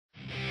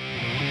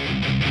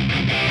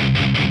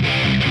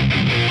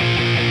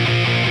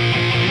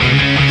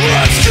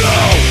Let's go!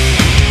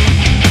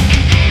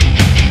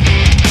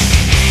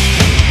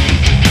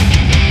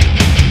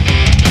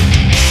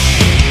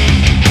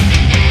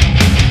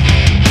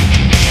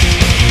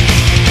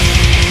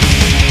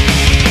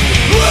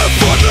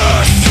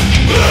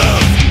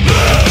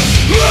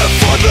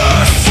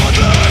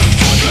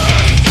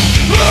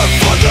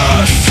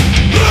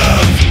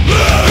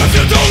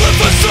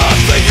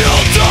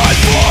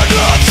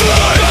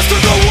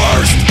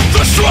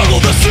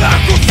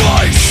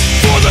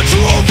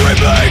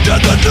 And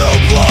the new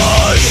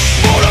blood,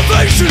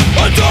 motivation,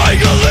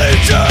 undying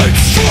allegiance,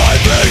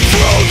 striving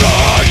through the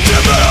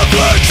ultimate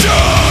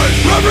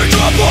affliction. Every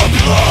drop of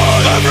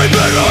blood, every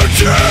bit of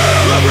tear,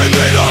 every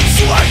beat of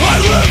sweat, I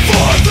live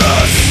for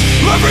this.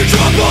 Every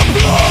drop of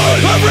blood,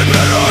 every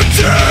bit of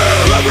tear,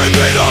 every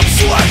beat of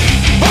sweat,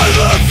 I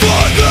live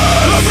for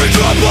this. Every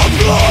drop of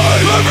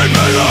blood, every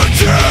bit of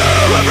tear,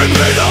 every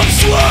beat of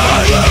sweat,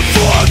 I live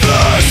for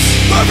this.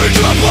 Every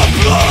drop of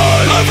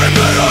blood, every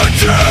bit of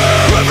tear,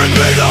 every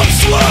beat of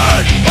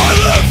sweat, I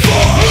live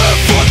for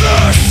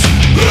this.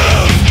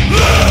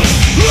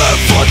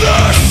 Live for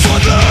this, for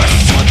this,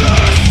 for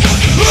this.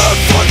 Live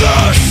for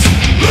this,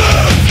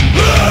 live.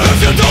 If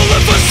you don't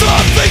live for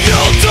something,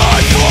 you'll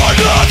die for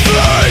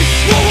nothing.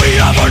 What we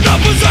have are not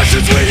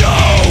possessions we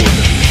own.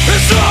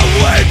 It's not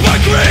weighed by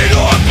greed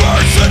or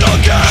personal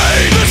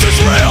gain. This is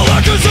real, a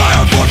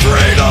desire for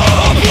freedom,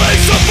 a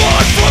place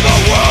apart from a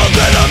world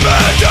that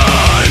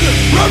abandoned.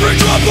 Every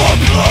drop of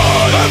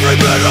blood, every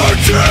bit of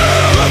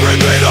tear, every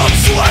beat of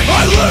sweat,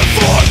 I live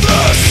for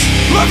this.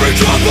 Every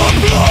drop of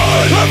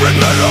blood, every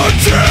bit of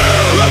tear,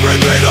 every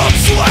beat of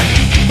sweat,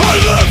 I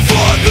live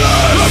for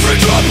this. Every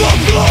drop of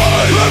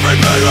blood, every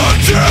bit of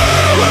tear,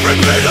 every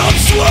beat of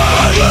sweat,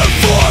 I live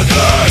for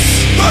this.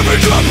 Every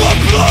drop of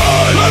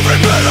blood, every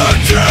bit of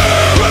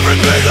tear, every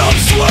beat of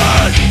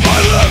sweat, I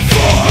live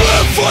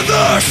for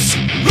this.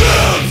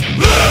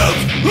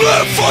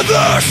 Live for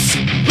this.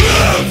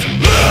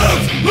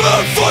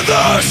 Live for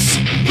this.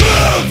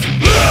 Live.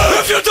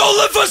 If you don't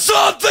live for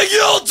something,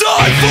 you'll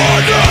die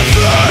for nothing.